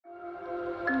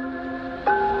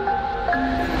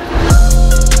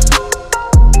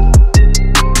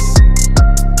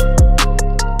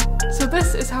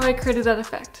I created that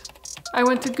effect. I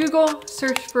went to Google,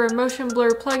 searched for a motion blur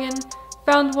plugin,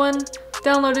 found one,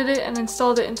 downloaded it and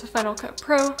installed it into Final Cut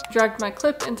Pro, dragged my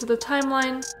clip into the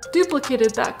timeline,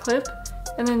 duplicated that clip,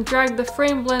 and then dragged the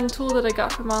frame blend tool that I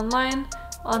got from online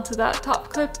onto that top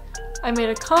clip. I made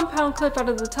a compound clip out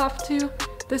of the top two.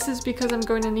 This is because I'm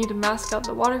going to need to mask out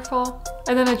the waterfall.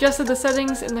 I then adjusted the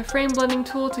settings in the frame blending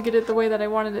tool to get it the way that I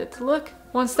wanted it to look.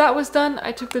 Once that was done,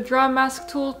 I took the draw mask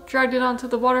tool, dragged it onto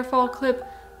the waterfall clip,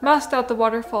 masked out the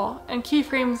waterfall, and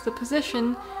keyframed the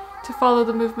position to follow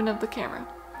the movement of the camera.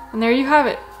 And there you have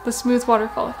it, the smooth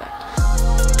waterfall effect.